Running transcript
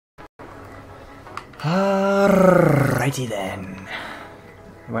Alrighty then.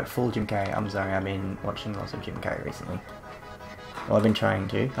 I went full Jim Carrey. I'm sorry, I've been watching lots of Jim Carrey recently. Well, I've been trying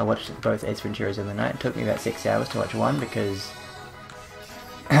to. I watched both Ace Venturas in the night. It took me about 6 hours to watch one because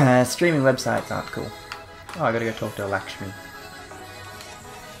streaming websites aren't cool. Oh, I gotta go talk to Lakshmi.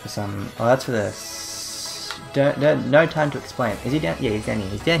 For some... Oh, that's for the... No time to explain. Is he down? Yeah, he's down here.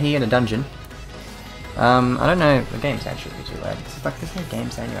 He's down here in a dungeon. I don't know. The game sound should be too loud. It's like there's no game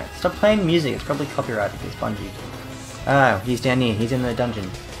sound anyway. Stop playing music. It's probably copyrighted. It's Bungie. Oh, he's down here. He's in the dungeon.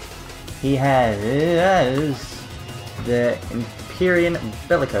 He has the Empyrean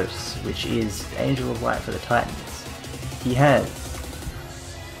Bellicose, which is Angel of Light for the Titans. He has...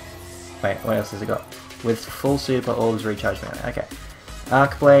 Wait, what else has he got? With full super orbs recharge mana. Okay.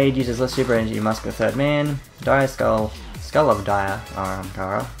 Arcblade uses less super energy, Musk the Third Man. Dire Skull, Skull of Dire,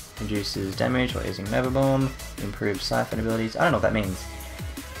 Aramkara, reduces damage while using Nova Bomb, improves Siphon abilities. I don't know what that means.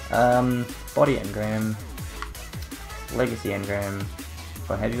 Body engram, Legacy engram,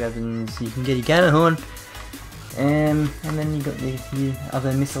 for heavy weapons. You can get your Ganahorn. And then you got the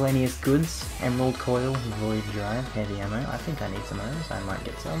other miscellaneous goods. Emerald Coil, Void Drive, Heavy Ammo. I think I need some of those. I might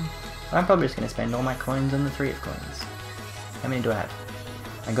get some. I'm probably just going to spend all my coins on the 3 of coins. How many do I have?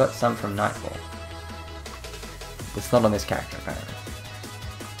 I got some from Nightfall. It's not on this character apparently.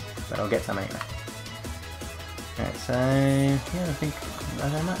 But I'll get some anyway. Alright, so... yeah, I think... I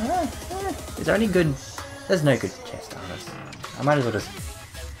don't know... is there any good... There's no good chest armors. I might as well just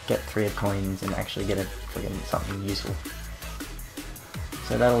get 3 of coins and actually get something useful.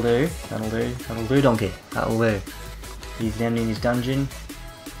 So that'll do. That'll do, donkey. That'll do. He's down in his dungeon.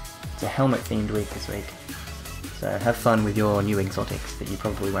 It's a helmet themed week this week. So have fun with your new exotics that you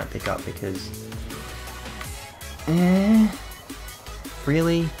probably won't pick up because...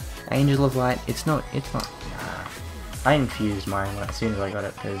 really? Angel of Light? It's not... Nah. I infused mine as soon as I got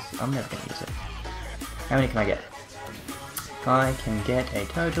it because I'm never going to use it. How many can I get? I can get a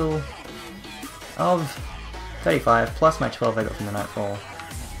total of 35 plus my 12 I got from the Nightfall.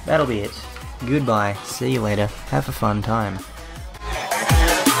 That'll be it. Goodbye. See you later. Have a fun time.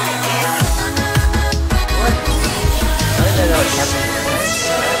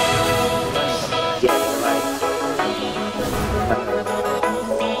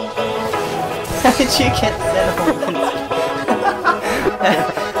 How did you get 7 weapons?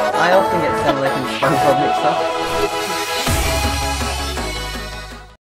 I often get 7 weapons SpongeBob mixed up.